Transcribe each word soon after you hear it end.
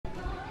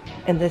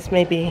And this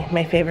may be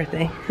my favorite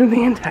thing in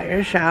the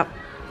entire shop.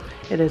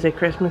 It is a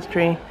Christmas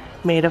tree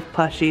made of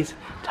plushies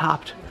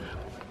topped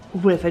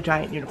with a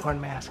giant unicorn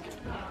mask.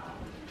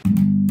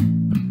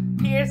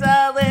 Here's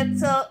a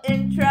little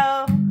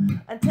intro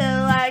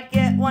until I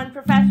get one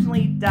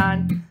professionally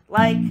done.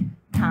 Like,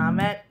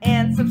 comment,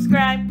 and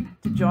subscribe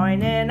to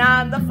join in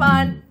on the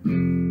fun.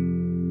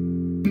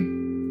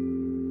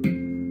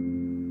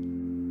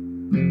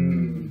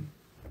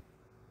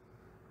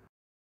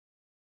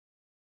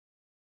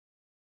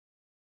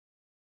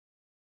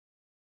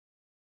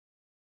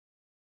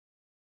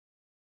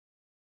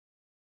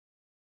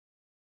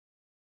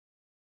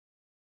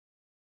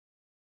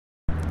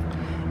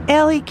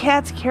 Alley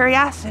Cat's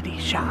Curiosity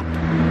Shop.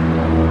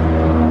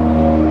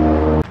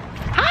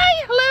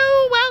 Hi,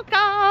 hello,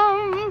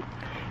 welcome.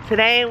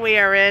 Today we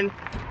are in,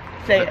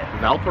 say it.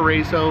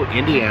 Valparaiso,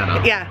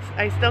 Indiana. Yes,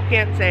 I still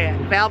can't say it.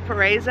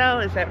 Valparaiso,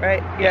 is that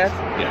right? Yes.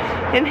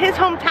 Yes. In his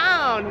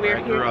hometown. Where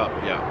I grew up,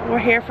 yeah. We're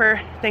here for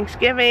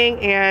Thanksgiving,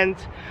 and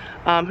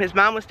his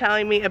mom was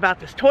telling me about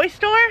this toy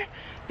store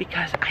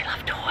because I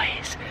love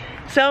toys.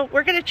 So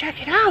we're gonna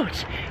check it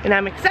out, and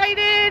I'm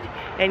excited,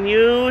 and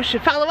you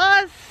should follow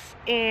us.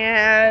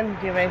 And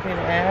do you have anything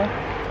to add?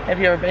 Have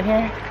you ever been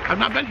here? I've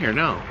not been here,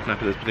 no. Not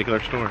to this particular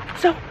store.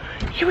 So,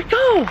 here we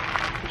go.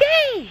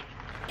 Yay!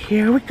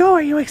 Here we go.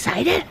 Are you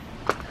excited?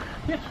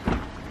 Yes.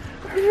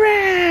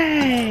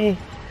 Hooray!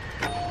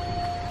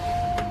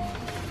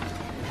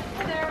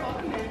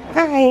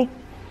 Hi.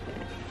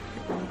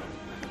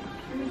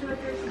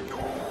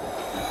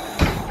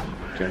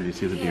 Jen, do you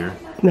see the deer?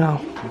 No.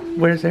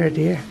 Where's there a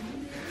deer?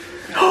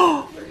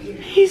 Oh!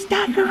 He's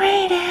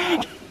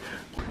decorated!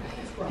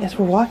 As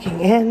we're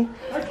walking in,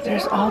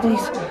 there's all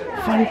these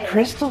fun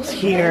crystals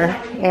here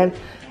and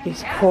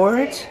these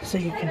cords so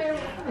you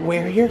can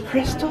wear your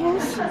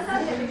crystals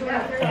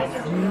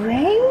and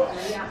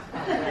rings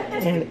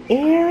and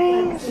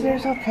earrings.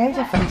 There's all kinds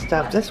of fun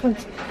stuff. This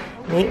one's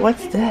neat.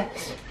 What's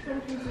this?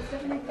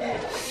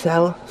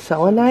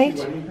 Selenite?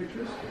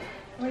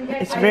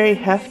 It's very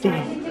hefty.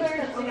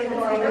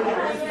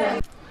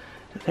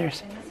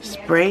 There's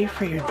spray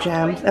for your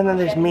gems, and then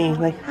there's me,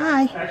 like,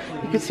 hi.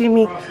 You can see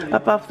me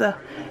above the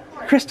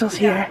crystals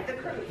here.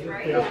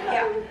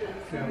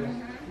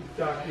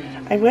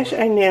 I wish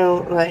I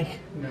knew, like,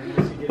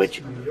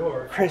 which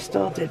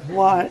crystal did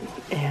what,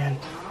 and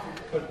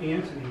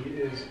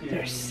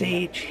there's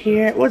sage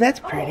here. Oh,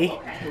 that's pretty.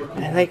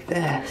 I like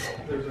this.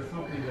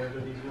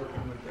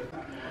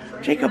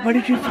 Jacob, what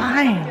did you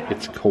find?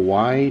 It's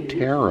Kawaii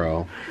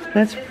Tarot.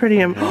 That's pretty.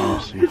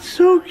 It's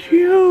so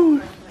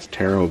cute. It's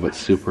tarot, but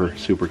super,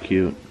 super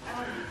cute.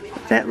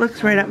 That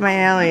looks right up my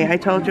alley. I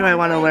told you I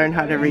want to learn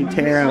how to read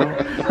tarot.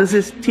 Does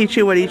this teach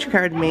you what each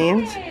card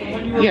means?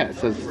 Yeah, it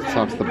says it's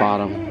off the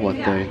bottom what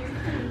each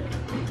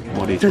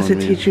one means. Does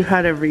it teach you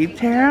how to read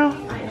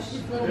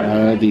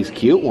tarot? These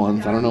cute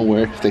ones. I don't know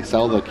where if they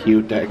sell the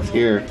cute decks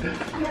here.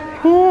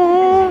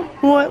 Oh,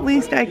 well, at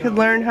least I could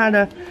learn how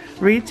to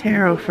read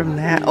tarot from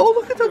that. Oh,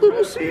 look at the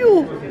little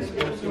seal.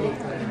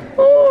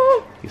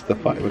 Oh. He's the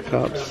Five of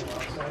Cups.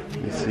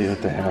 Let me see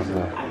what they have.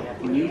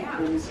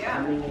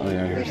 Oh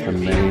yeah, here's the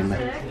name.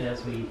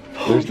 There's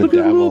the Look at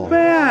the little devil.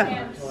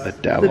 bat. The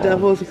devil. The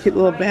devil is a cute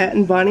little bat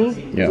and bunny.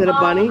 Yeah. Is it a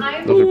bunny?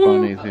 Those are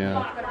bunnies,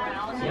 yeah.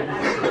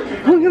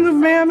 Look at the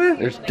mammoth.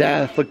 There's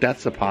death. Look,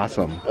 that's the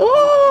possum.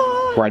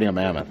 Oh. Riding a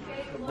mammoth.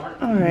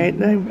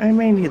 Alright, I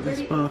may need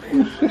this book.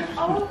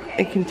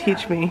 It can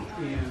teach me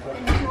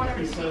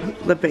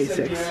the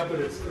basics.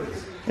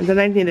 And then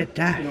I need a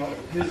deck.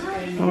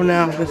 Oh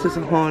no, this is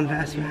a whole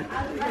investment.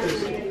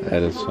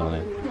 That is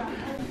funny.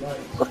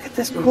 Look at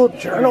this cool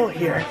journal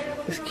here.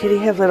 This kitty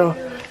has little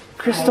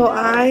crystal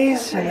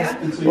eyes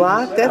and this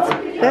block.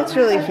 That's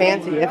really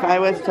fancy. If I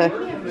was to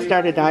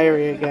start a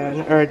diary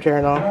again or a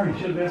journal,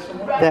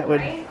 that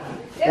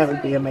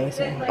would be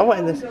amazing. Oh,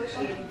 and this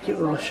cute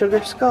little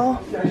sugar skull.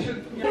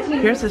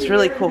 Here's this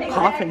really cool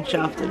coffin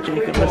shelf that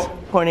Jacob was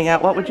pointing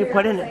out. What would you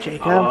put in it,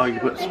 Jacob? Oh, you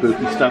put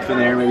spooky stuff in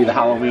there, maybe the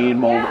Halloween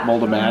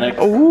mold-o-matic.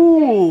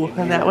 Ooh,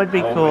 and that would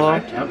be cool.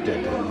 I'm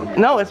tempted.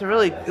 No,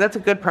 that's a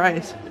good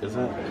price. Is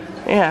it?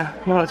 Yeah,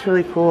 no, it's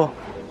really cool.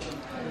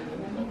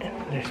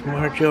 And there's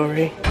more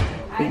jewelry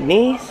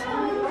beneath.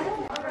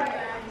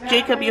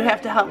 Jacob, you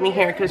have to help me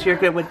here because you're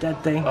good with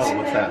dead things. Oh,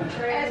 what's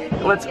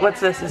that? What's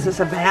this? Is this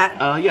a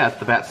bat? Yeah, it's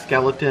the bat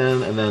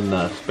skeleton and then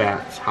the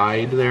bat's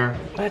hide there.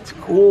 That's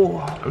cool.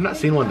 I've not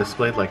seen one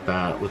displayed like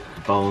that with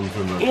the bones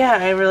and the... Yeah,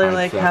 I really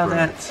like how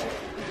separate. that's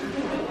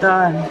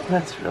done.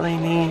 That's really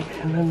neat.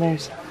 And then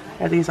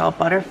are these all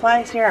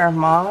butterflies here or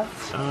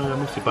moths? Let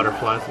me see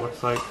butterflies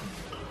looks like.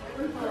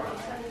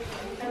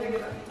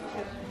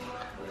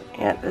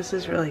 Yeah, this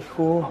is really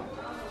cool.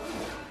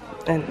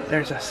 And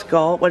there's a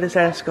skull. What is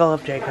that a skull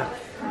of, Jacob?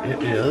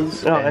 It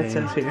is it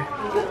says here.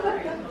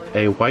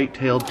 A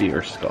white-tailed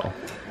deer skull.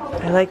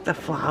 I like the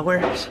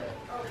flowers.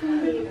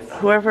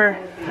 Whoever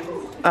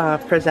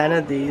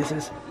presented these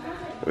is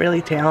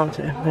really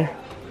talented. They're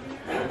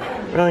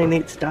really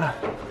neat stuff.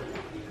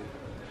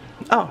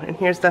 Oh, and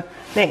here's the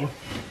name,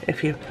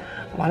 if you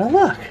want to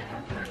look.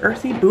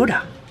 Earthy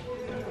Buddha.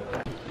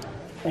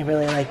 I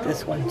really like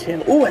this one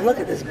too. Oh, and look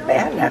at this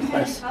bat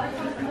necklace.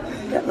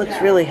 That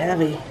looks really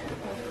heavy.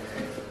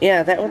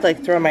 Yeah, that would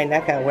like throw my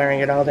neck out wearing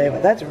it all day,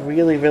 but that's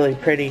really, really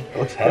pretty.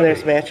 Looks And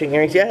there's heavy. matching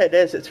earrings. Yeah, it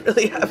is. It's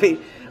really heavy,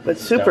 but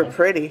super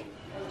pretty.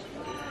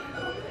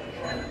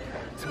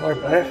 Some more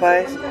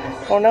butterflies.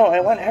 Oh no, I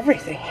want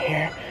everything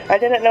here. I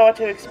didn't know what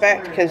to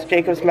expect because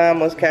Jacob's mom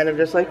was kind of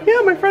just like,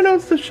 yeah, my friend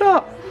owns the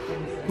shop.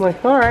 I'm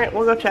like, all right,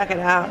 we'll go check it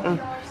out. And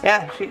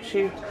yeah,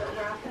 she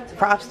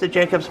props to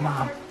Jacob's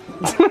mom.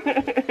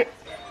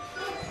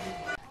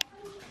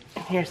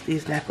 Here's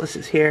these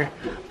necklaces here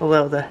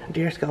below the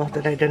deer skull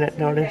that I didn't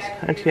notice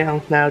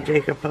until now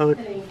Jacob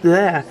pointed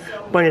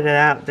it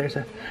out. There's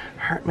a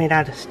heart made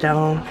out of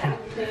stone, and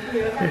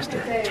there's the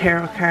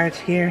tarot cards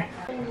here.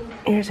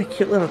 Here's a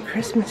cute little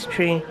Christmas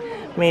tree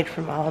made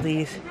from all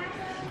these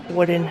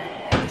wooden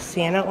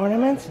Santa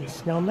ornaments and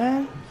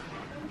snowmen.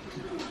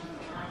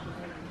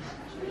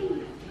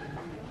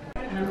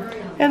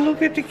 And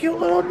look at the cute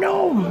little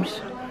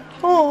gnomes.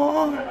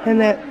 Oh, and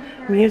that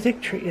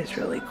music tree is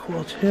really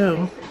cool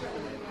too.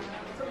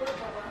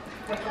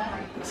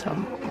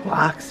 Some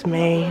blocks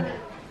made.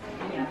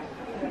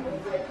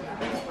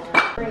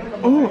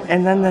 Ooh,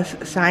 and then this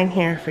sign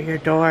here for your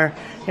door,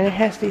 and it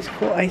has these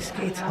cool ice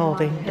skates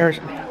hanging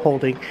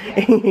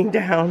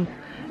down,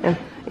 and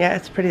yeah,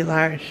 it's pretty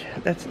large.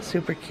 That's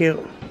super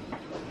cute.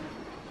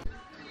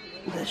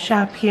 The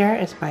shop here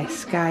is by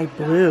Sky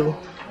Blue,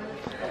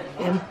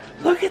 and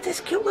look at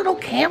this cute little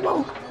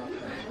camel.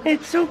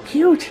 It's so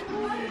cute,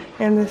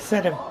 and this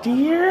set of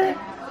deer.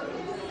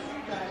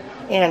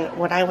 And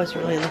what I was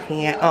really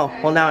looking at, oh,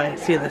 well now I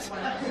see this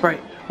bright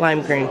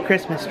lime green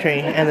Christmas tree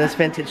and this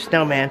vintage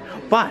snowman.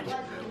 But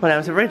what I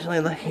was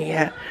originally looking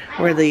at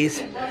were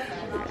these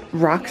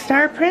rock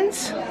star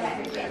prints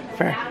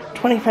for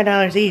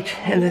 $25 each.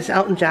 And this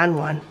Elton John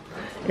one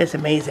is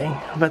amazing.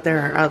 But there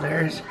are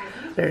others.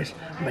 There's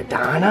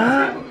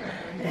Madonna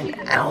and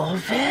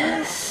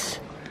Elvis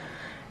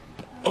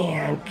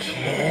and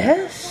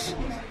Kiss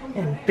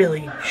and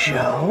Billy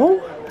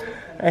Joe.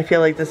 I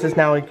feel like this is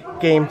now a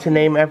game to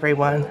name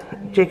everyone.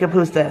 Jacob,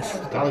 who's this?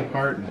 Dolly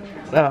Parton.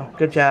 Oh,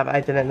 good job. I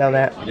didn't know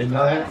that. You didn't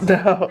know that?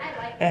 No.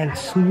 And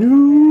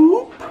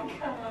Snoop.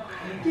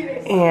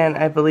 And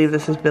I believe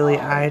this is Billy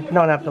Idol.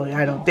 No, not Billy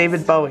Idol.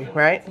 David Bowie,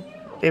 right?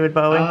 David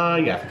Bowie.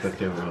 Yeah, that's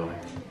David Bowie.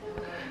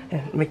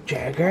 And Mick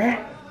Jagger.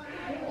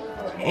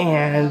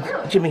 And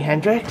Jimi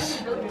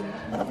Hendrix.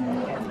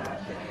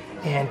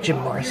 And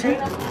Jim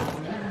Morrison.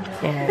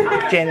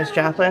 And Janis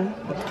Joplin.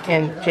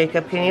 And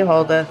Jacob, can you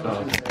hold the...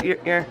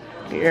 You're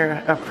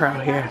a pro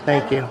here.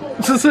 Thank you.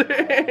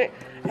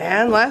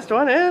 And last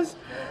one is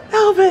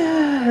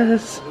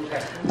Elvis.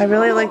 I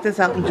really like this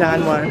Elton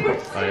John one.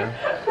 Oh yeah?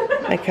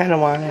 I kind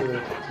of want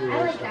it.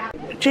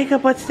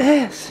 Jacob, what's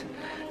this?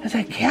 It's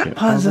a cat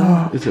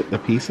puzzle. Is it the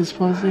pieces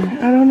fuzzy?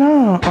 I don't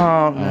know.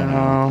 Oh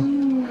no.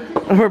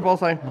 We're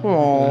both like,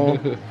 oh.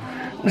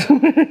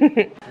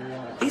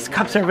 These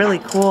cups are really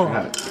cool.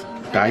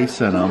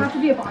 Dice in them,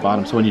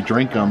 bottom. So when you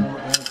drink them,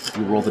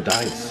 you roll the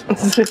dice.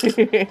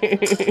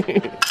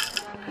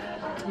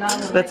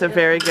 That's a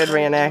very good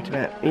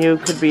reenactment. You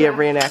could be a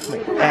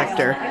reenactment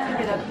actor.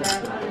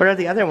 What are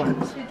the other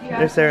ones?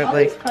 Is there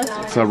like...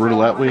 It's a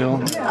roulette wheel.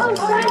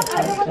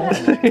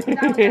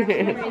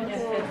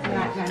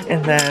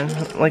 And then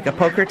like a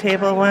poker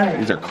table one?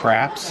 These are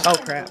craps. Oh,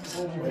 craps.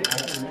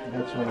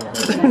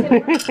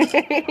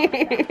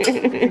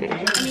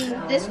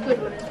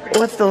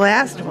 What's the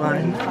last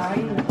one?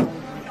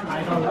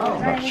 I'm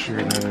not sure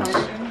it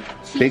is.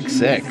 Big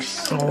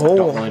Six.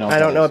 Oh, I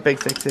don't know what Big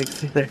Six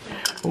is either.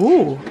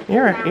 Ooh,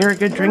 you're a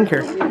good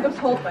drinker.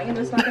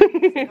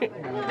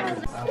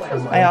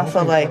 I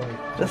also like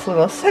this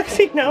little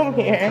sexy gnome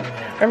here.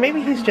 Or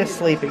maybe he's just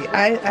sleepy.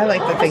 I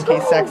like to think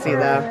he's sexy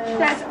though.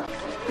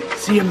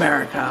 See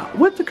America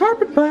with the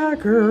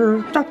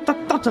carpetbagger. Da, da,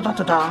 da, da, da,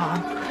 da,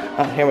 da.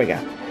 Oh, here we go.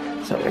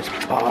 So there's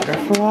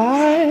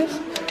butterflies.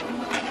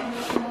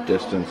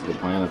 Distance to the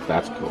planet,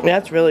 that's cool.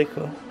 That's really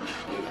cool.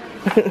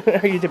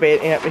 Are you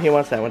debating? Yeah, he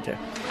wants that one too.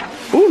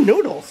 Ooh,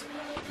 noodles.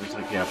 It's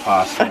like, yeah,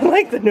 pasta. I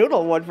like the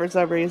noodle one for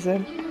some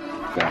reason.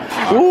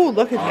 Ooh,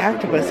 look at the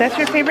octopus. That's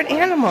your favorite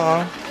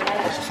animal.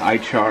 This is eye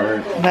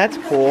chart. That's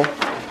cool.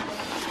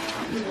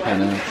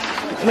 Pennants.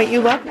 Wait,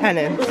 you love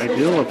pennants. I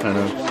do love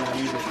pennants.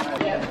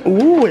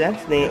 Ooh,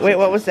 that's neat. Wait,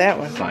 what was that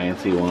one?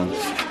 Sciencey ones.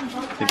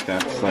 I think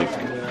that's like...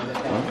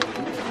 What?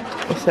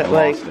 What's that,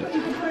 like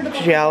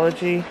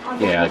geology?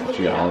 Yeah, like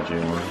geology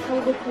one.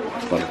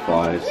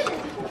 Butterflies.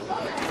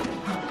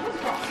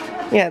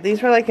 Yeah,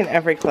 these were like in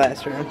every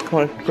classroom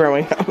when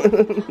growing up.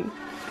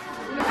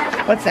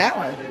 What's that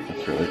one?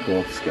 That's really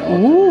cool.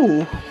 Skeleton.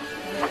 Ooh.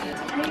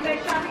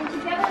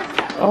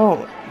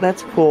 Oh,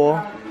 that's cool.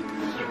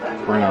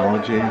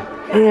 Phrenology.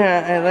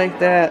 Yeah, I like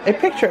that. A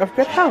picture of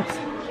good health.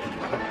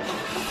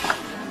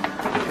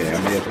 Okay, I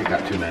may have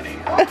got too many.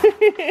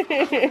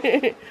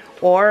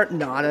 Or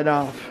not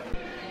enough.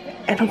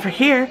 And over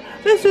here,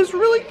 this is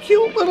really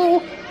cute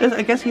little,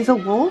 I guess he's a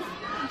wolf.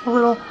 A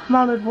little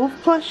mounted wolf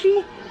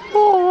plushie.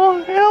 Oh,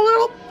 and a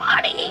little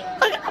bunny.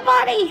 Look at the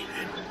bunny.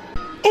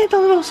 And a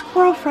little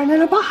squirrel friend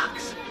in a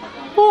box.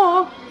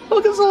 Oh,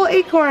 look at this little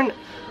acorn.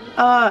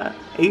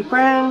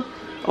 Apron,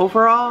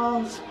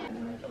 overalls.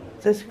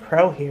 This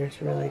crow here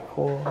is really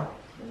cool.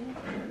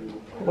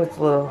 With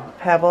a little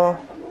pebble.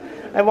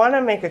 I want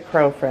to make a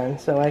crow friend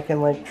so I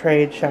can like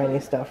trade shiny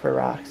stuff for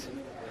rocks.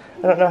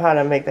 I don't know how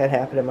to make that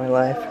happen in my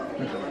life.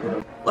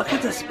 Look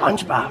at this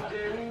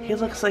SpongeBob. He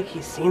looks like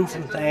he's seen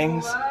some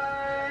things.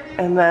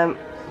 And then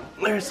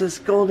there's this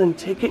golden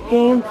ticket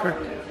game for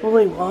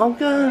Willy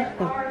Wonka.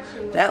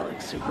 And that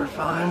looks super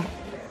fun.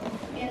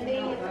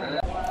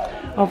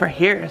 Over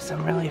here is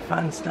some really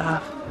fun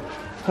stuff.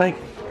 Like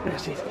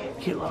there's these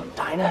cute little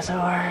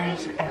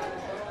dinosaurs and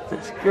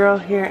this girl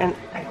here, and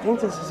I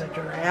think this is a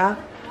giraffe.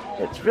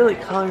 It's really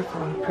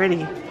colorful and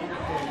pretty.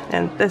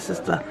 And this is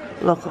the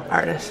local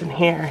artist in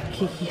here,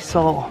 Kiki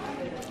Soul.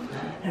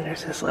 And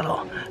there's this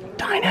little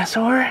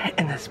dinosaur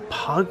and this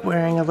pug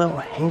wearing a little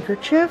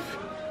handkerchief.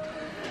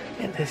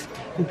 And this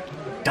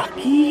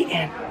ducky,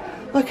 and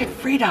look at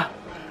Frida.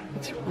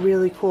 It's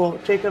really cool.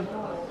 Jacob,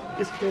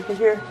 is Jacob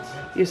here?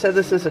 You said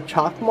this is a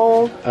chalk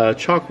mold?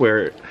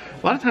 Chalkware.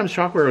 A lot of times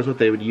chalkware is what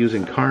they would use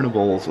in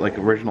carnivals, like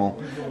original,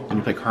 when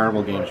you play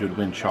carnival games, you would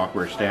win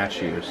chalkware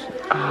statues.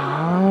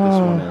 Oh.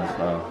 This one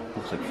is,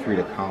 looks like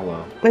Frida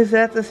Kahlo. Is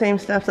that the same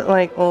stuff that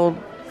like old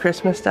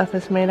Christmas stuff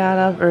is made out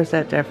of, or is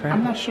that different?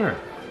 I'm not sure.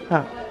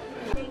 Oh.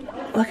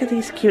 Look at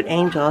these cute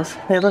angels.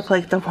 They look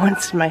like the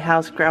ones in my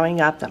house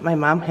growing up that my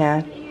mom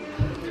had.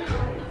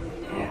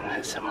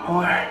 And some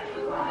more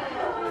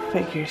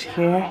figures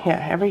here.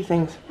 Yeah,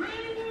 everything's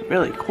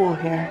really cool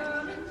here.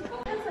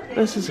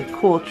 This is a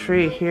cool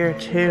tree here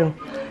too.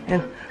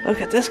 And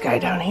look at this guy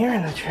down here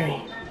in the tree.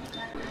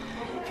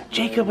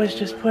 Jacob was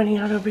just pointing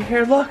out over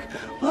here. Look,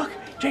 look,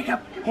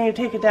 Jacob, can you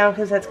take it down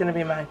because that's going to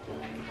be mine.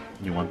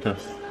 You want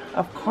this?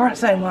 Of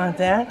course I want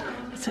that.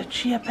 It's a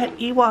Chia Pet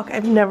Ewok.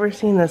 I've never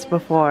seen this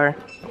before.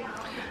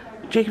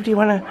 Jacob, do you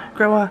want to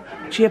grow a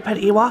Chia Pet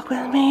Ewok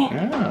with me?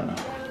 Yeah.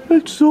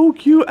 It's so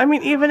cute. I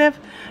mean, even if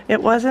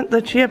it wasn't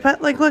the Chia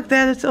Pet, like look,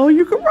 that it's, oh,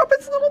 you can rub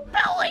its little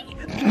belly.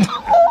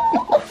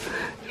 Oh,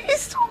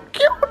 he's so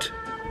cute.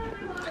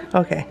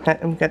 Okay,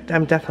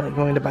 I'm definitely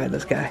going to buy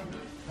this guy.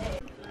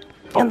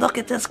 And look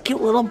at this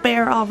cute little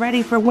bear all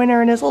ready for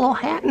winter in his little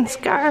hat and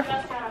scarf.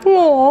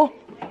 Oh,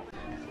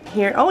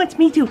 here, oh, it's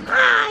me too.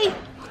 Hi.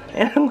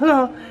 And a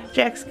little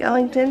Jack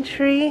Skellington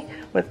tree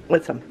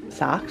with some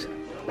socks.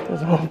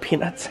 Those little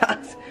peanut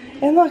socks.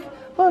 And look,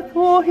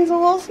 oh, he's a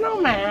little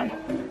snowman.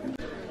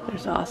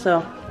 There's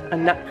also a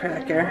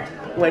nutcracker,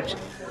 which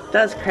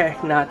does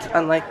crack nuts,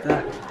 unlike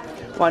the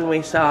one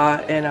we saw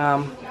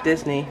in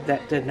Disney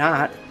that did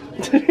not.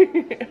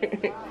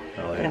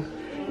 And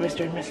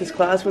Mr. and Mrs.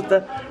 Claus with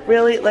the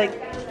really, like,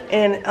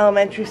 in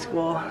elementary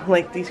school,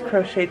 like these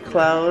crocheted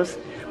clothes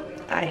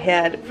I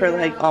had for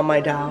like all my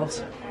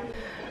dolls.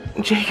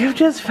 Jacob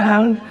just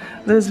found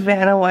this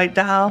Vanna White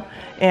doll,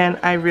 and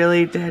I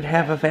really did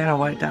have a Vanna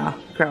White doll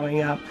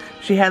growing up.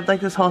 She had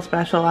like this whole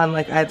special on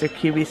like either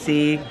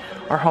QVC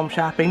or Home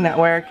Shopping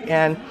Network,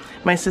 and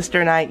my sister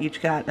and I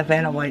each got a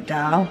Vanna White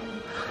doll.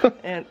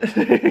 And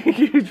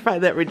you'd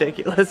find that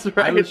ridiculous,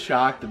 right? I was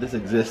shocked that this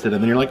existed,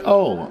 and then you're like,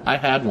 oh, I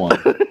had one.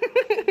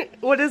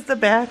 What does the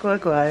back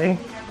look like?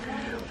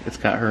 It's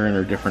got her in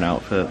her different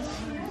outfits.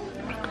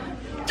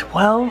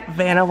 12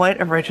 Vanna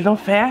White original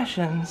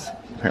fashions.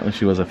 Apparently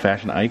she was a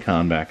fashion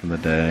icon back in the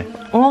day.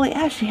 Well,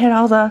 yeah, she had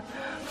all the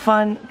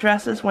fun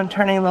dresses when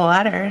turning the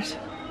letters.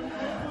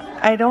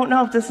 I don't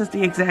know if this is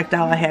the exact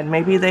doll I had.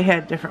 Maybe they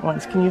had different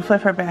ones. Can you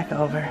flip her back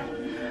over?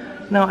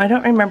 No, I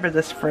don't remember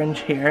this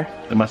fringe here.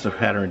 They must have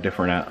had her in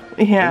different out.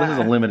 Yeah. Well, this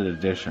is a limited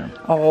edition.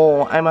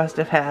 Oh, I must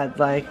have had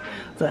like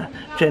the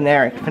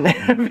generic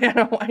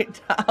Vanna White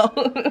doll.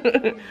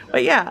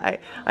 But yeah,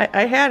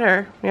 I had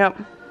her. Yep.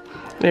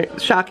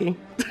 Shocking.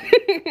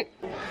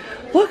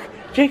 Look,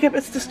 Jacob,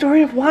 it's the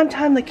story of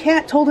Wonton the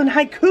cat told in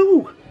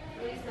haiku.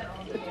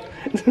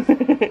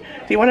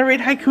 Do you want to read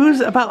haikus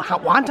about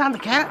Wonton the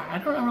cat? I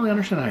don't really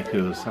understand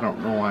haikus. I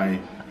don't know why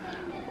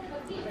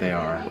they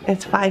are.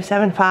 It's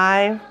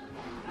 575.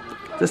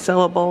 The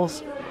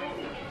syllables.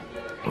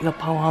 The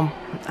poem.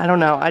 I don't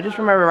know. I just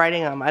remember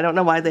writing them. I don't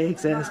know why they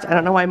exist. I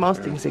don't know why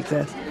most things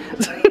exist.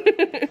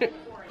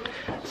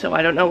 So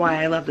I don't know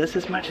why I love this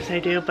as much as I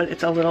do, but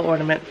it's a little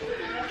ornament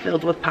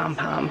filled with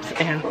pom-poms,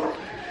 and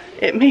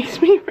it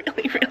makes me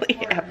really, really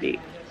happy.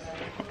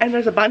 And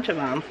there's a bunch of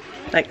them.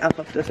 Like, I'll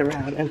flip this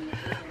around and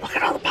look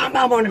at all the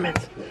pom-pom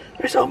ornaments.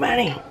 There's so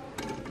many.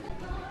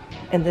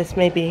 And this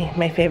may be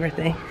my favorite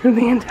thing in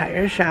the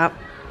entire shop.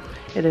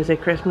 It is a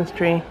Christmas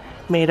tree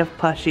made of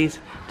plushies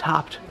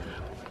topped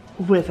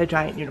with a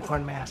giant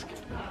unicorn mask.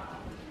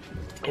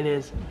 It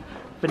is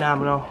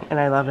phenomenal, and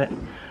I love it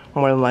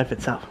more than life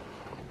itself.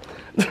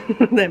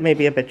 That may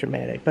be a bit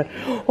dramatic, but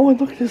oh,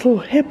 and look at this little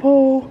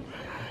hippo, a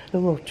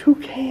little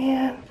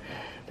toucan.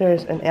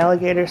 There's an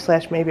alligator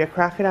slash maybe a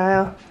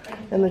crocodile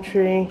in the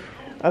tree.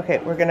 Okay,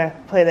 we're gonna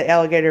play the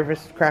alligator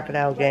versus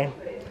crocodile game.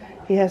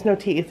 He has no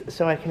teeth,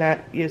 so I cannot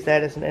use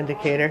that as an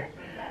indicator.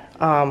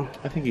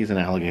 I think he's an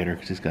alligator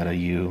because he's got a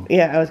U.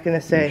 Yeah, I was going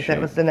to say shape.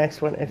 that was the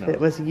next one. If it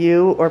was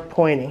U or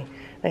pointing,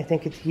 I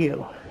think it's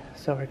U.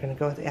 So we're going to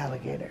go with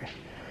alligator.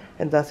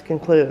 And thus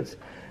concludes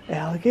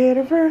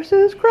alligator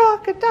versus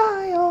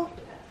crocodile.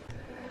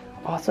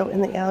 Also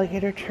in the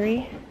alligator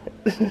tree,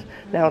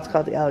 now it's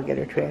called the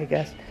alligator tree, I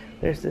guess.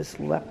 There's this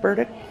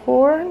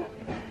leopardcorn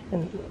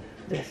and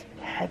this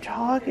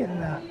hedgehog in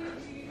the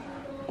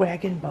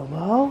wagon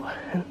below.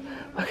 And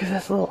look at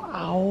this little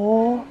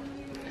owl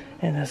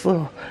and this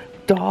little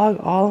dog,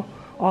 all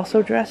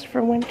also dressed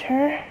for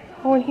winter.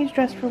 Oh, and he's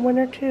dressed for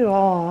winter too.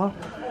 Aw.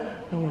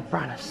 A little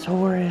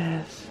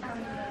brontosaurus,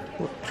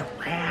 a little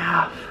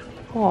giraffe.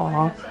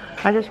 Aw.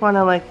 I just want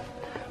to like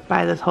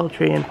buy this whole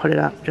tree and put it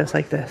up just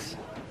like this.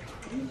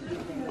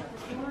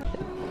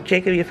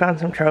 Jacob, you found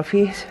some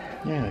trophies?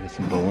 Yeah, I got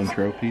some bowling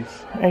trophies.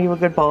 Are you a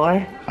good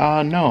bowler?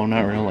 No,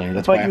 not really.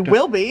 That's But why you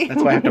will be.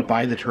 That's why I have to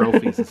buy the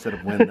trophies instead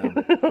of win them.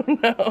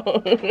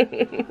 No.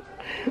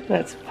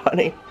 That's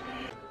funny.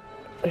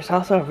 There's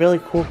also a really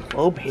cool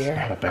globe here.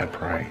 Not a bad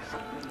price.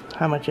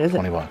 How much is it?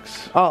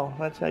 $20. Oh,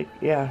 that's like,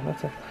 yeah,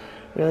 that's a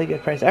really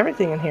good price.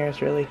 Everything in here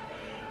is really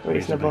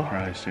reasonable.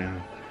 Price, yeah.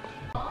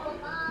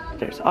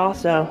 There's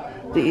also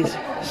these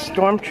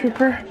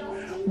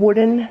stormtrooper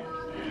wooden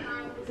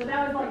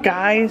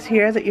guys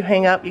here that you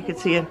hang up. You can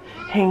see it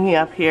hanging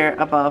up here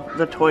above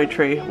the toy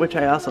tree, which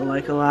I also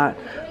like a lot.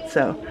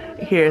 So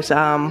here's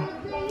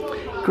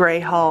Gray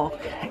Hulk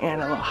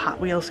and a little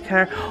Hot Wheels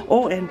car.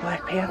 Oh, and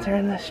Black Panther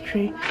in this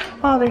tree.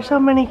 Oh, there's so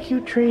many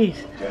cute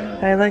trees.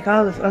 I like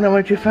all this. I don't know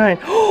what you find.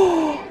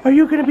 Oh, are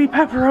you gonna be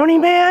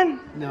Pepperoni Man?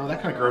 No,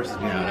 that kind of grosses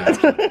me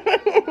out,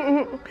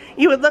 actually.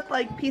 You would look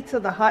like Pizza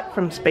the Hut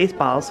from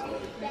Spaceballs.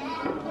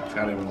 It's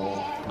got even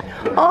more.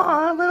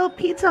 Oh, little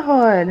Pizza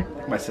Hut.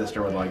 My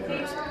sister would like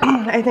this.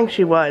 I think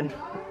she would.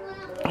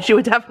 She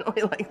would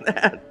definitely like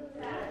that.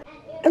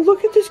 And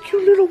look at this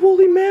cute little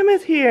woolly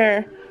mammoth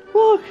here.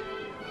 Look.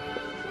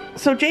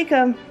 So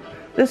Jacob,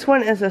 this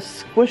one is a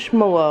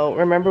Squishmallow.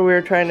 Remember we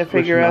were trying to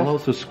figure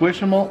out. So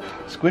Squishmallow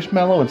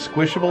and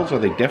Squishables, are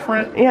they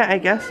different? Yeah, I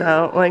guess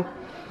so. Like,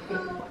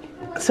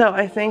 so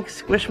I think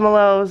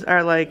Squishmallows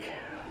are like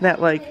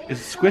that, like. Is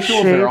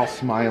Squishables they're all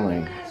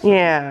smiling?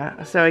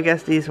 Yeah. So I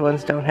guess these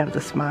ones don't have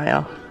the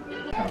smile.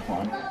 Kind of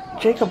fun.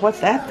 Jacob, what's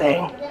that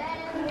thing?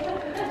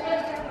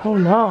 Oh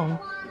no.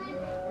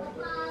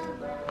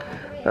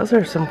 Those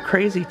are some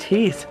crazy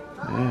teeth.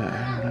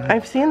 Yeah.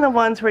 I've seen the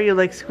ones where you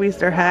like squeeze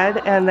their head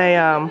and they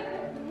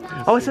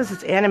oh, it says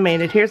it's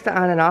animated. Here's the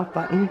on and off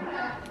button.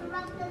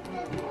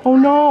 Oh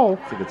no.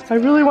 I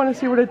really want to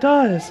see what it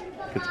does.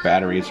 Its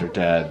batteries are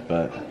dead,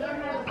 but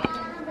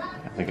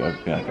I think I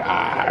would be like,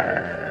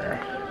 arr.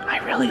 I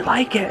really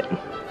like it.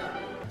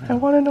 I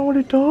want to know what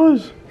it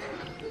does.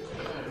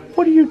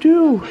 What do you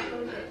do?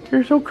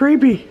 You're so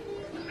creepy.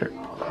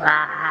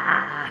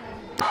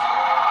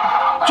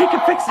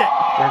 Jacob fixed it.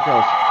 There it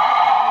goes.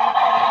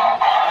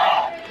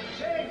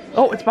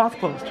 Oh, its mouth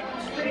closed.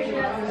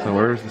 So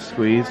where's the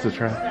squeeze to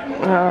try?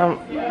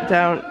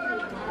 Down.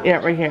 Yeah,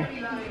 right here.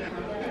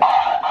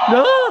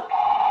 No!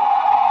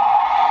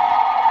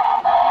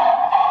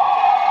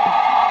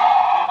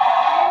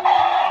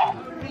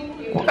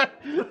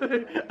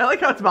 I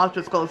like how its mouth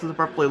just closes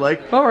abruptly,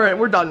 like, alright,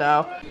 we're done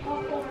now.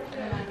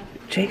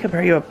 Jacob,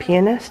 are you a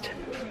pianist?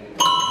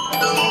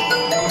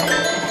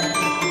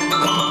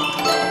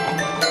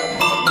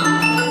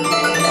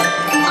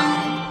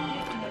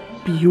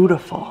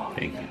 Beautiful.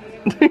 Thank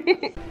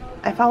you.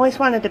 I've always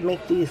wanted to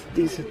make these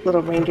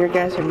little reindeer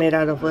guys are made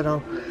out of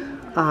little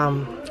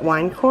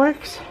wine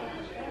corks.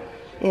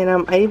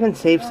 And I even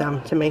saved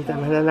some to make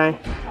them, and then I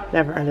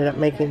never ended up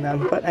making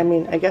them. But I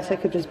mean, I guess I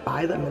could just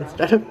buy them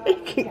instead of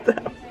making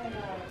them.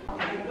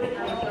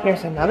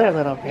 Here's another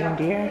little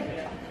reindeer.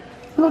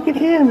 Look at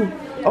him.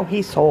 Oh,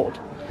 he's sold.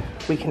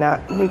 We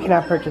cannot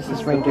purchase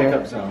this reindeer.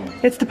 Pickup zone.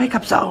 It's the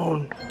pickup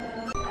zone.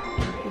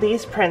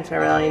 These prints are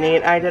really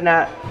neat. I did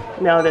not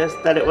notice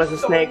that it was a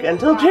snake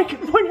until Jacob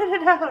pointed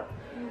it out.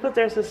 But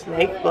there's a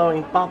snake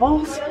blowing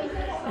bubbles.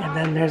 And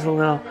then there's a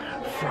little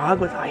frog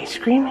with ice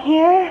cream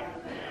here.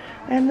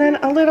 And then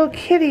a little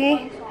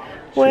kitty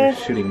with...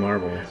 shooting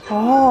marbles.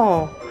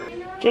 Oh.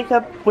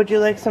 Jacob, would you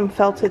like some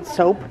felted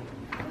soap?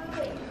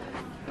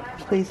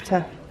 Please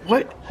tell.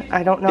 What?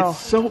 I don't know. It's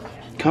soap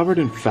covered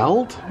in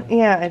felt?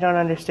 Yeah, I don't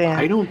understand.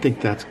 I don't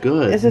think that's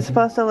good. Is it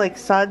supposed to like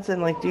suds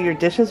and like do your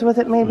dishes with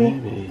it maybe?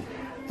 Maybe.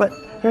 But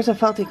there's a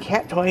felted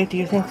cat toy. Do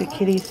you think the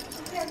kitties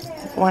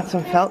want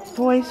some felt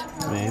toys?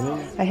 Maybe.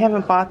 I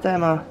haven't bought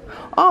them.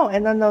 Oh,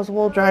 and then those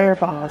wool dryer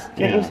balls.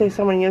 Didn't you say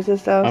someone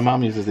uses those? My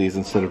mom uses these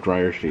instead of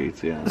dryer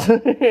sheets, yeah.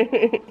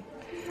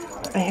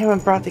 I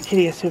haven't brought the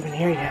kitty a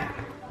souvenir yet.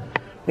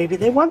 Maybe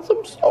they want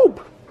some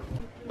soap.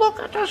 Look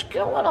at this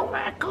cute little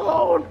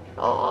raccoon.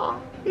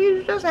 Oh,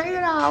 he's just hanging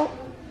out.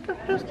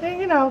 Just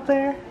hanging out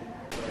there.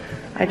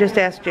 I just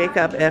asked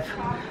Jacob if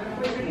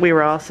we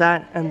were all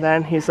set, and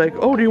then he's like,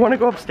 oh, do you want to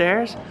go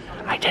upstairs?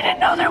 I didn't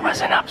know there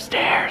was an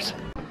upstairs.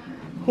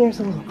 Here's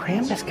a little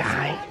Krampus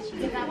guy.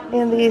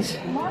 And these,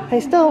 I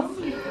still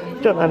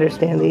don't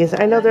understand these.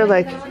 I know they're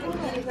like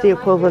the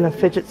equivalent of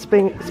fidget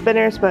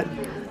spinners, but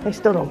I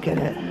still don't get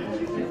it.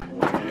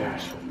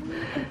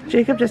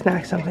 Jacob just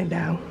knocked something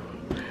down.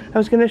 I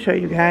was going to show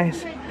you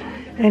guys,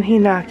 and he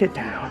knocked it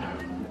down.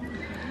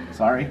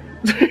 Sorry.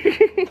 Fix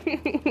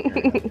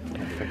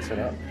it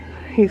up.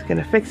 He's going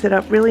to fix it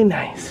up really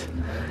nice.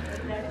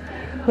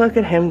 Look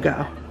at him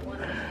go.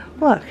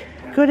 Look,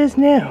 good as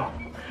new.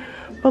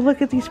 But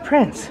look at these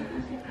prints.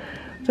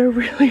 They're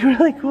really,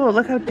 really cool.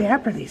 Look how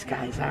dapper these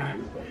guys are.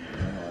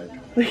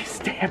 These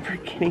dapper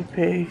guinea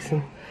pigs,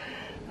 and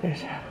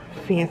there's a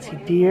fancy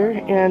deer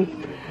and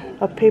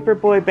a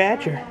paperboy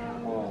badger.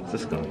 It's a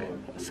skunk.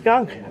 A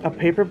skunk. A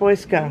paperboy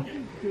skunk.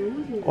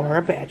 Or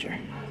a badger.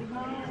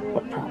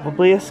 But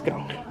probably a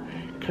skunk.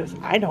 Because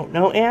I don't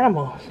know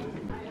animals.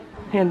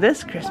 And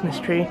this Christmas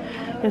tree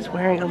is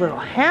wearing a little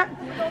hat,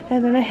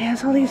 and then it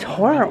has all these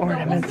horror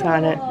ornaments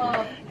on it.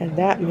 And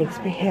that makes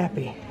me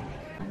happy.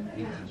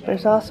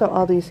 There's also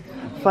all these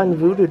fun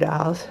voodoo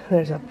dolls.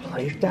 There's a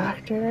plague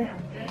doctor.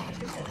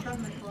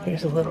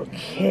 Here's a little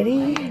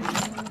kitty.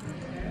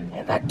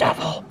 And the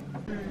devil.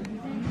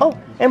 Oh,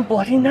 and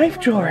bloody knife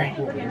jewelry.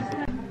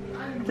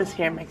 This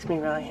here makes me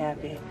really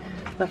happy.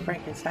 The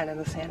Frankenstein and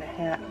the Santa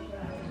hat.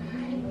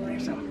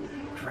 There's some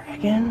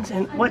dragons.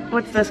 And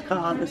what's this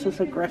called? Is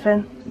this a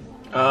griffin?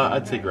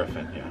 I'd say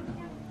griffin, yeah.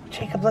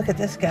 Jacob, look at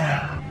this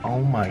guy.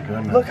 Oh my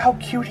goodness. Look how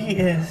cute he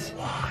is.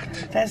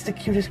 What? That's the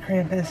cutest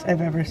Krampus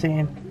I've ever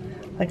seen.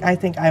 Like, I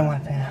think I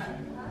want that.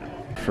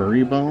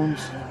 Furry bones?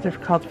 They're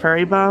called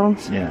furry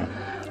bones? Yeah.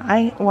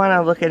 I want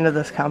to look into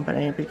this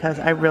company because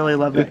I really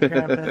love that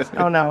Krampus.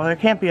 Oh no, there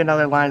can't be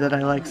another line that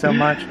I like so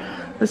much.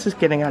 This is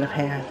getting out of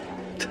hand.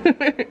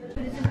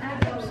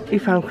 You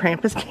found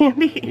Krampus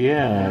candy?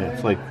 Yeah,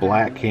 it's like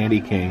black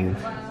candy canes.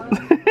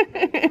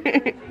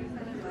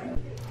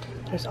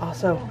 There's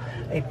also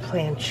a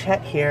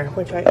planchette here,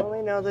 which I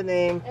only know the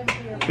name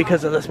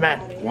because of this man.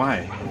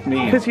 Why?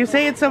 Me? Because you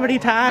say it so many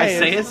times. I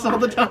say it all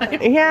the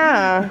time.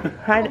 Yeah,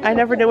 I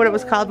never knew what it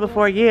was called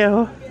before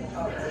you.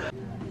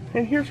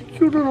 And here's a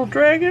cute little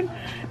dragon,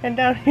 and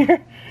down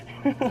here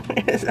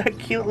is a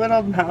cute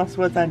little mouse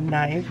with a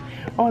knife.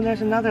 Oh, and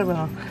there's another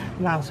little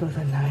mouse with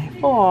a knife.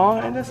 Oh,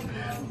 and this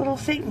little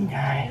Satan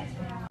guy.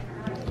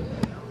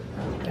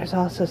 There's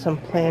also some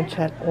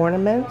planchette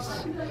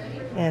ornaments,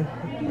 and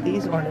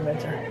these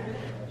ornaments are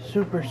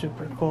super,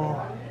 super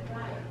cool.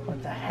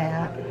 With the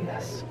hat and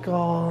the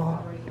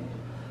skull.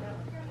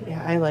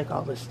 Yeah, I like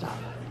all this stuff.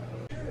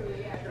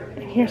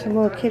 And here's some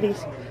little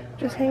kitties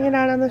just hanging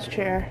out on this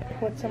chair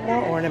with some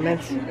more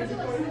ornaments.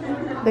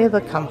 They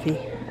look comfy.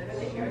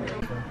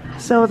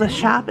 So the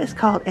shop is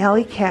called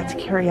Alley Cat's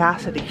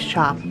Curiosity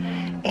Shop,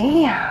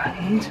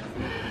 and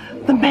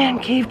the Man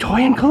Cave Toy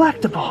and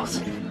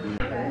Collectibles.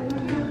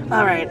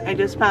 Alright, I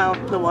just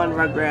found the one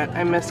Rugrat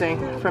I'm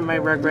missing from my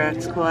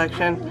Rugrats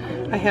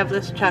collection. I have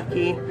this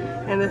Chucky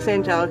and this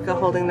Angelica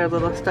holding their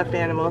little stuffed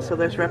animals. So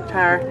there's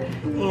Reptar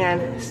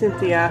and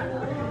Cynthia.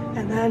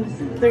 And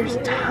then there's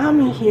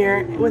Tommy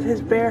here with his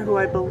bear, who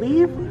I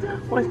believe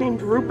was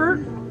named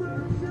Rupert.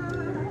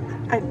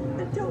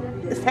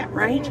 Is that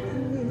right?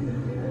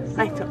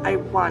 I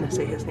want to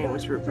say his name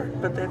was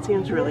Rupert, but that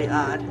seems really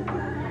odd.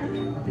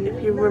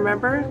 If you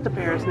remember the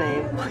bear's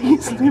name,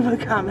 please leave a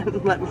comment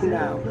and let me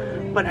know.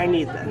 But I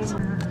need this.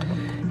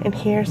 And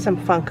here's some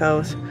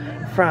Funkos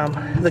from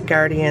the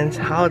Guardians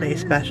Holiday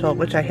Special,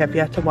 which I have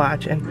yet to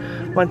watch.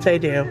 And once I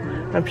do,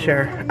 I'm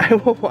sure I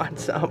will want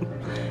some.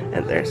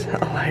 And there's a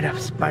light-up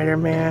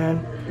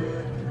Spider-Man.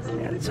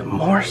 And some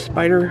more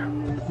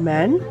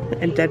Spider-Men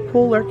and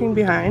Deadpool lurking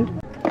behind.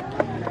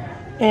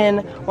 In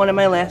one of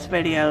my last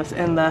videos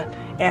in the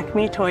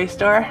Acme toy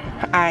store,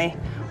 I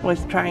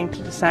was trying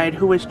to decide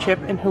who was Chip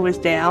and who was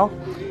Dale.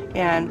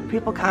 And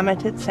people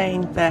commented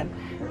saying that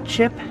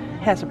Chip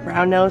has a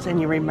brown nose and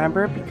you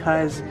remember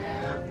because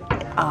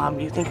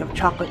you think of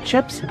chocolate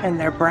chips and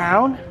they're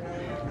brown.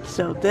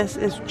 So this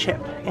is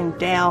Chip, and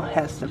Dale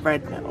has the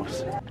red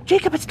nose.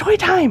 Jacob, it's toy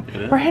time!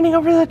 We're heading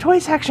over to the toy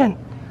section.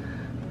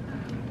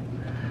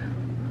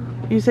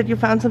 You said you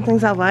found some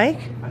things I like?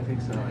 I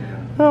think so,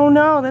 yeah. Oh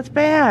no, that's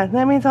bad.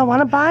 That means I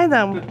want to buy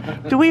them.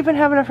 Do we even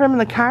have enough room in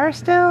the car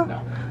still?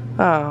 No.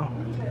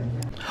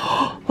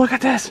 Oh. Look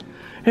at this!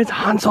 It's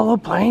Han Solo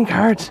playing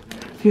cards.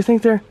 Do you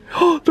think they're...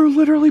 they're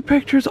literally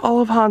pictures all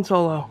of Han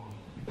Solo.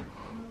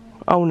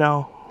 Oh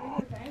no.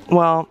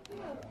 Well,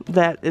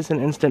 that is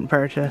an instant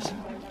purchase.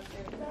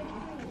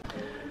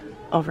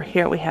 Over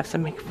here we have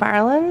some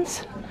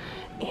McFarlanes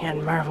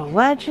and Marvel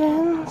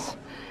Legends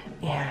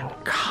and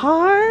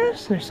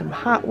cars. There's some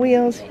Hot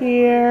Wheels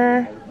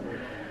here.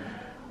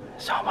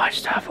 So much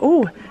stuff.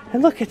 Oh,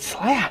 and look, it's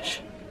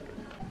Slash.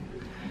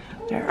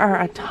 There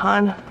are a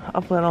ton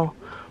of little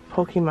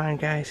Pokemon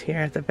guys here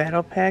at the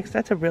battle packs.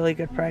 That's a really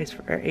good price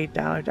for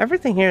 $8.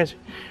 Everything here is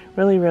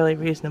really, really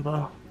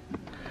reasonable.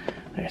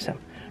 There's some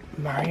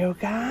Mario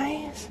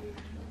guys.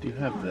 Do you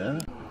have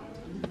that?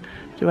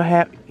 Do I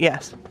have?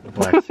 Yes. The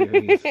Black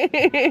Series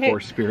 4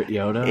 Spirit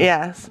Yoda?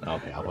 Yes.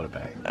 Okay, I'll put it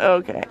back.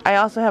 Okay. I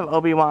also have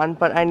Obi-Wan,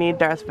 but I need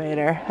Darth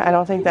Vader. I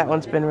don't think that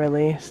one's been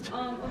released.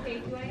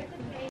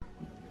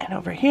 And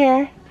over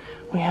here,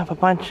 we have a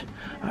bunch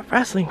of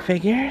wrestling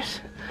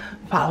figures,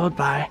 followed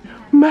by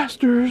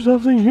Masters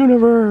of the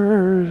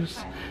Universe.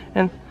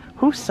 And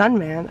who's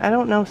Sunman? I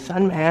don't know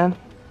Sunman. Do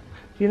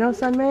you know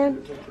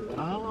Sunman?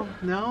 Oh,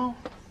 no.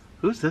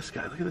 Who's this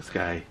guy? Look at this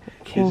guy.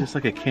 King. He's just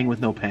like a king with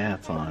no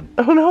pants on.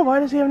 Oh no, why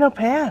does he have no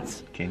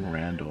pants? King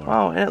Randor.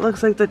 Oh, and it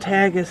looks like the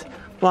tag is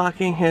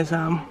blocking his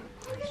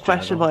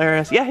questionable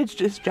areas. Yeah, it's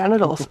just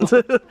genitals.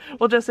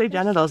 We'll just say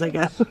genitals, I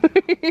guess.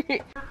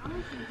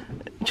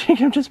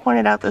 Jacob just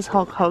pointed out this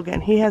Hulk Hogan.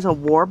 He has a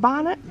war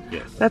bonnet?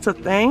 Yes. That's a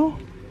thing?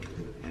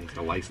 And he's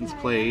got a license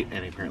plate,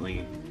 and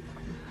apparently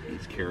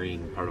he's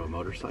carrying part of a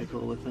motorcycle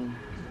with him.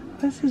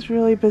 This is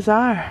really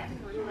bizarre.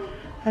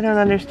 I don't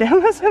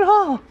understand this at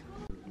all.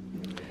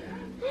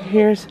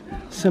 Here's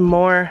some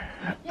more.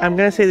 I'm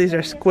gonna say these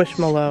are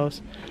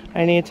Squishmallows.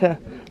 I need to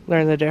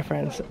learn the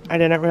difference. I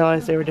didn't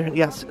realize they were different.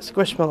 Yes,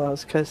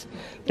 Squishmallows, because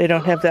they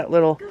don't have that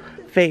little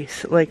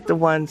face like the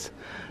ones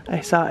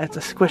I saw at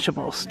the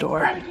Squishable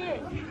store.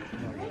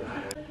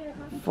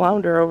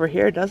 Flounder over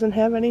here doesn't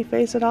have any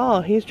face at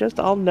all. He's just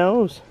all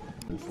nose.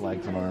 His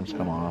legs and arms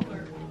come off.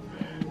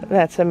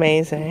 That's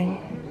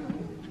amazing.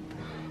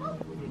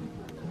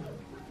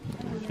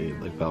 See,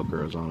 like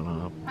Velcro's on and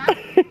off.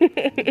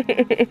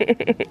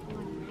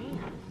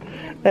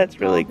 That's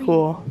really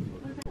cool.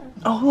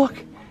 Oh look,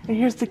 and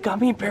here's the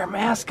gummy bear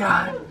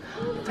mascot.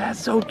 That's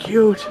so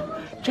cute.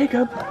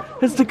 Jacob,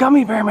 it's the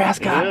gummy bear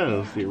mascot.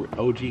 Yeah, it's the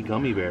OG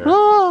gummy bear.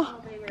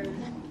 Oh!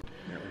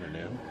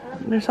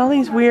 There's all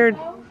these weird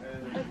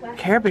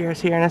Care Bears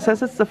here, and it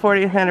says it's the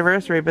 40th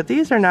anniversary, but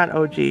these are not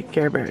OG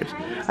Care Bears.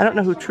 I don't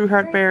know who True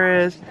Heart Bear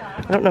is.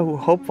 I don't know who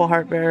Hopeful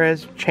Heart Bear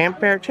is. Champ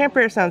Bear. Champ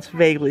Bear sounds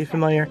vaguely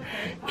familiar.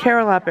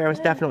 Carolot Bear was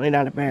definitely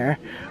not a bear.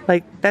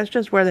 Like, that's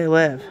just where they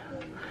live.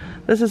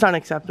 This is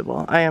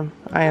unacceptable. I am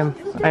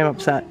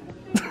upset.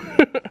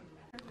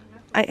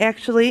 I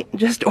actually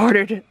just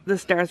ordered the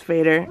Darth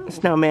Vader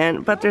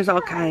snowman, but there's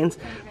all kinds.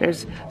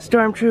 There's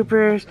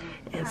Stormtroopers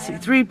and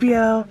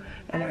C-3PO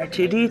and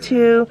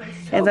R2-D2,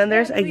 and then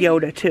there's a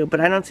Yoda too, but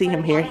I don't see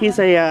him here. He's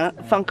a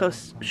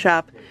Funko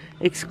Shop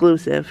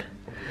exclusive.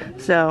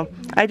 So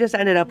I just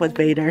ended up with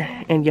Vader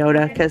and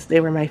Yoda because they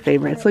were my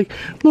favorites. Like,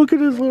 look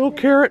at his little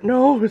carrot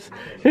nose.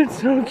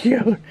 It's so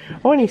cute.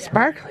 Oh, and he's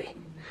sparkly.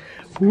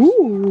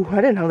 Ooh, I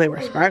didn't know they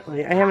were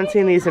sparkly. I haven't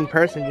seen these in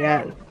person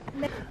yet.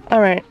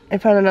 Alright, I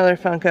found another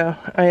Funko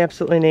I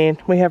absolutely need.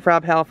 We have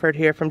Rob Halford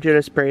here from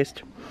Judas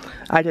Priest.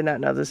 I did not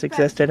know this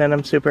existed, and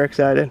I'm super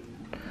excited.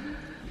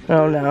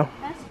 Oh no.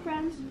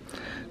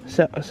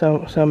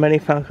 So many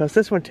Funkos.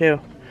 This one too.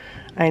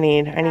 I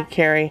need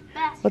Carrie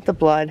with the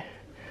blood.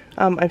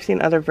 I've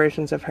seen other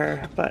versions of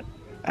her, but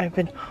I've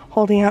been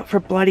holding out for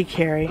Bloody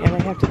Carrie, and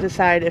I have to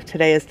decide if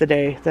today is the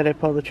day that I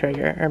pull the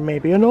trigger, or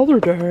maybe another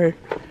day.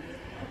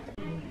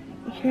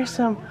 Here's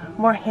some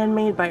more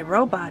Handmade by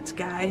Robots,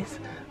 guys,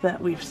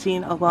 that we've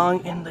seen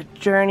along in the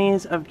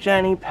journeys of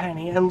Jenny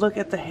Penny. And look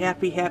at the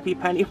happy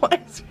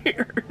Pennywise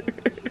here.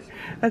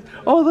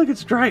 Oh, look at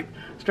Stripe.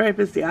 Stripe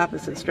is the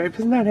opposite. Stripe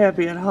is not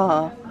happy at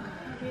all.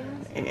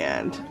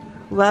 And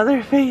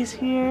Leatherface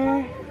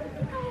here.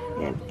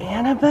 And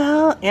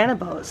Annabelle.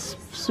 Annabelle is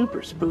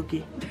super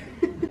spooky.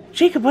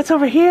 Jacob, what's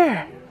over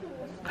here?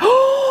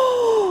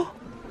 Oh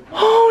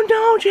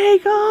no,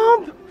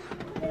 Jacob!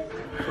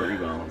 Furry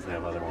bones, they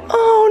have other ones.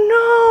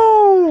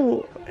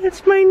 Oh no!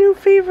 It's my new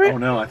favorite. Oh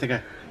no, I think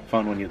I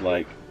found one you'd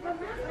like.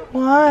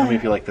 Why? Tell me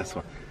if you like this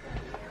one.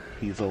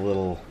 He's a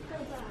little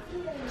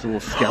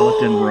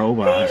skeleton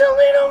robot. He's a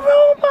little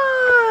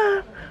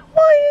robot!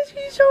 Why is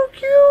he so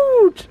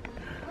cute?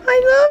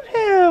 I love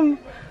him!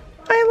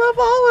 I love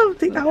all of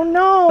the. Oh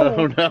no!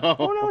 Oh no!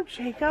 Oh no,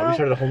 Jacob! Have you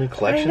started a whole new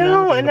collection? I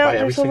know, now? and now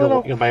there's a little.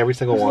 You can buy every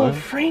single one.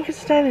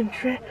 Frankenstein and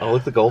oh,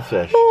 look at the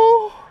goldfish.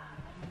 Oh.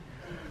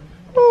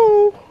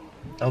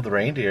 Oh, the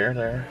reindeer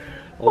there.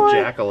 Little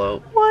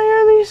jackalope. Why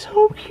are they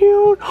so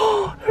cute?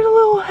 Oh, there's a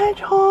little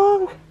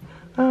hedgehog.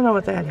 I don't know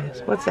what that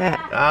is. What's that?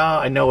 Oh,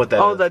 I know what that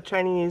is. Oh, the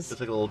Chinese. It's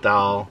like a little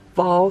doll.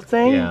 Ball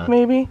thing, yeah.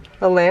 Maybe?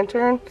 A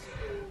lantern?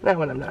 That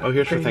one I'm not. Oh,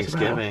 here's for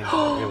Thanksgiving.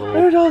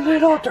 There's a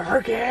little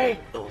turkey.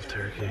 Little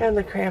turkey. And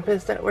the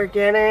Krampus that we're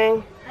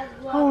getting.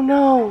 Oh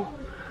no.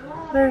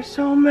 There's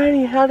so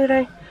many. How did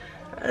I?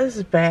 This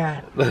is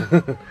bad. Look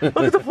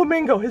at the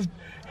flamingo. His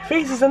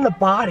face is in the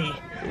body.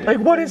 Like,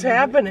 what is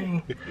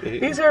happening?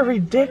 These are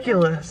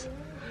ridiculous.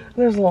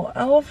 There's a little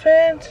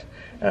elephant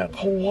and a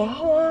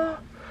koala.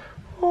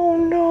 Oh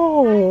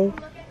no.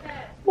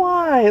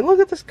 Why? Look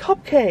at this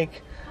cupcake.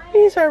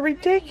 These are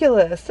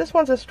ridiculous. This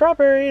one's a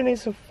strawberry and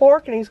he's a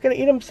fork and he's gonna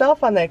eat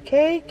himself on that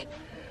cake.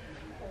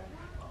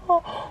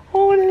 Oh,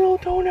 and a little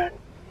donut.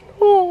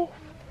 Oh.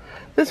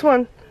 This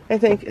one, I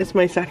think, is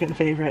my second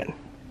favorite.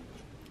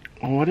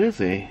 What is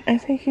he? I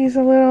think he's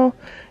a little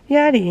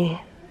Yeti.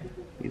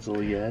 He's a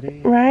little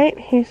Yeti? Right?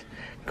 He's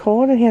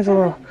cold and he has a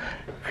little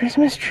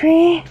Christmas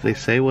tree. Do they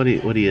say what he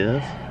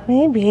is?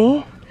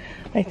 Maybe.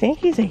 I think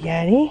he's a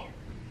Yeti.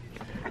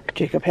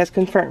 Jacob has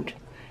confirmed.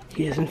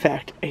 He is in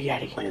fact a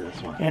Yeti. Look at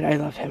this one. And I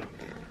love him.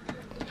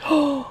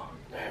 Oh,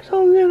 there's a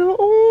little,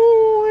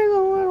 oh, there's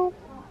a little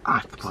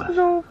Octopus.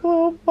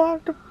 Snow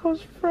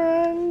octopus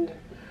friend.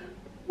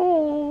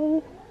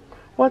 Oh.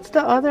 What's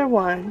the other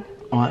one?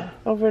 What?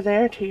 Over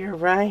there to your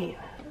right.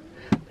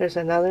 There's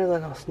another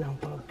little snow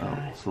globe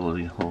guy. Oh, it's a little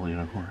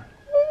unicorn.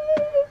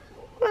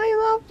 I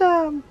love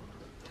them.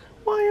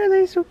 Why are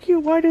they so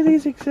cute? Why do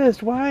these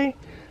exist? Why?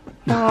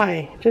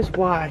 Why? Just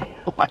why?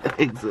 Why do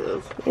they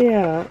exist?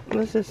 Yeah,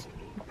 this is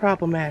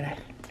problematic.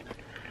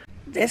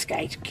 This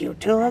guy's cute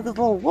too. Look at the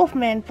little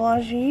Wolfman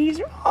plushies.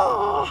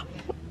 Oh,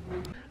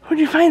 what'd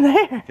you find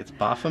there? It's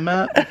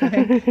Baphomet, I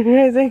think.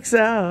 I think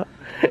so.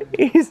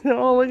 He's,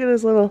 oh, look at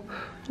his little.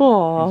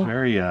 Oh, He's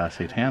very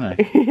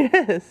satanic.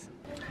 yes.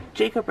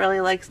 Jacob really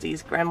likes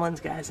these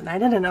Gremlins guys, and I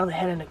didn't know they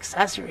had an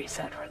accessory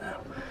set for them.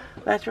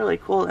 That's really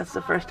cool. That's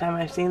the first time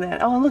I've seen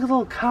that. Oh, and look at the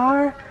little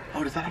car.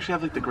 Oh, does that actually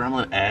have like the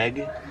gremlin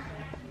egg?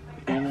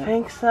 I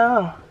think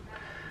so.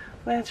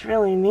 That's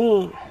really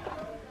neat.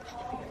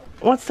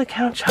 What's the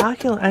Count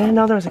Chocula? I didn't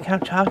know there was a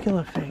Count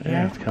Chocula figure.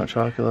 Yeah, it's Count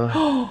Chocula.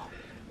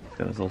 He's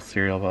got his little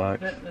cereal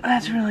box.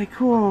 That's really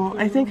cool.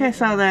 I think I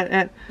saw that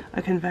at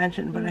a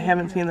convention, but I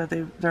haven't seen that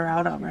they're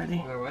out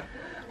already.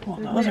 Well,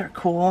 those are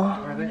cool.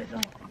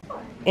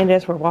 And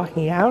as we're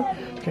walking out,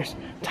 there's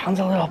tons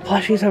of little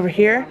plushies over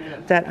here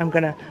that I'm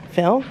gonna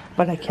film,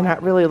 but I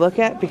cannot really look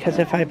at because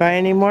if I buy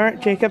any more,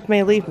 Jacob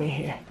may leave me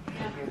here.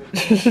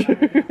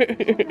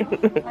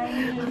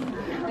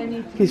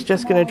 He's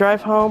just gonna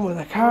drive home with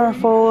a car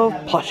full of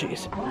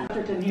plushies.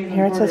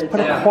 Here it says put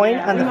a coin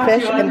on the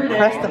fish and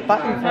press the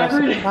button for a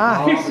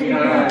surprise.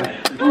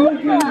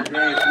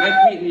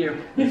 Nice meeting you.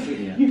 Nice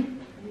meeting you.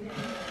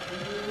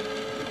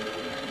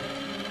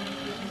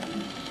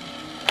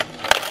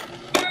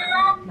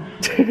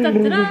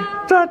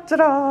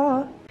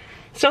 Da-da-da.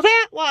 So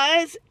that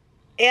was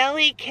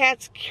Alley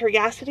Cat's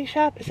Curiosity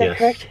Shop, is that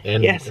correct?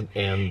 And, yes.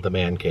 And the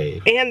man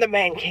cave. And the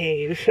man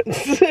cave.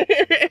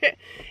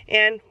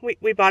 And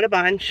we bought a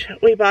bunch.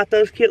 We bought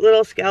those cute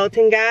little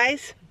skeleton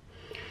guys.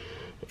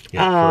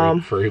 Yeah,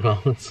 furry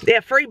bones.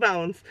 Yeah, furry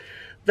bones.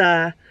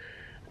 The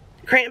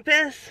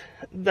Krampus,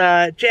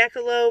 the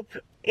Jackalope,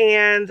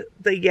 and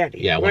the Yeti.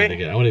 Yeah, I right? wanted to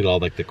get all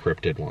like the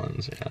cryptid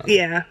ones. Yeah.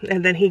 Yeah,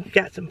 and then he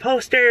got some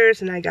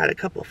posters, and I got a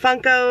couple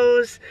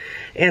Funkos,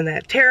 and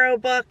that tarot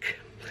book.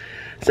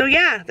 So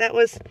yeah, that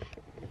was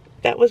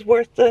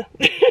worth the.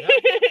 Yeah,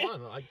 it was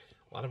fun.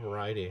 A lot of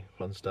variety,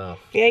 fun stuff.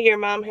 Yeah, your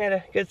mom had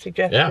a good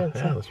suggestion. Yeah,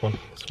 so. this one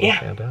Yeah.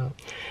 stand out.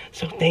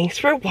 So thanks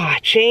for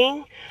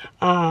watching.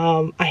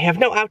 I have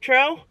no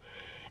outro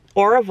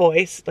or a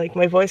voice. Like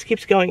my voice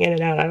keeps going in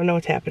and out. I don't know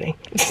what's happening.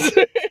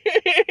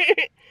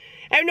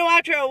 I have no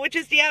outro, which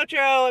is the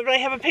outro, but I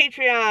have a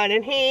Patreon,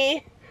 and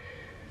he.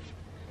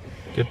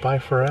 Goodbye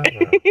forever.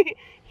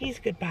 He's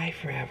goodbye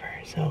forever.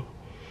 So,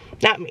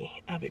 not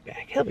me. I'll be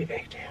back. He'll be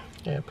back too.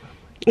 Yeah,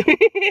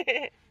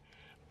 probably.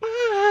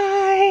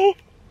 Bye.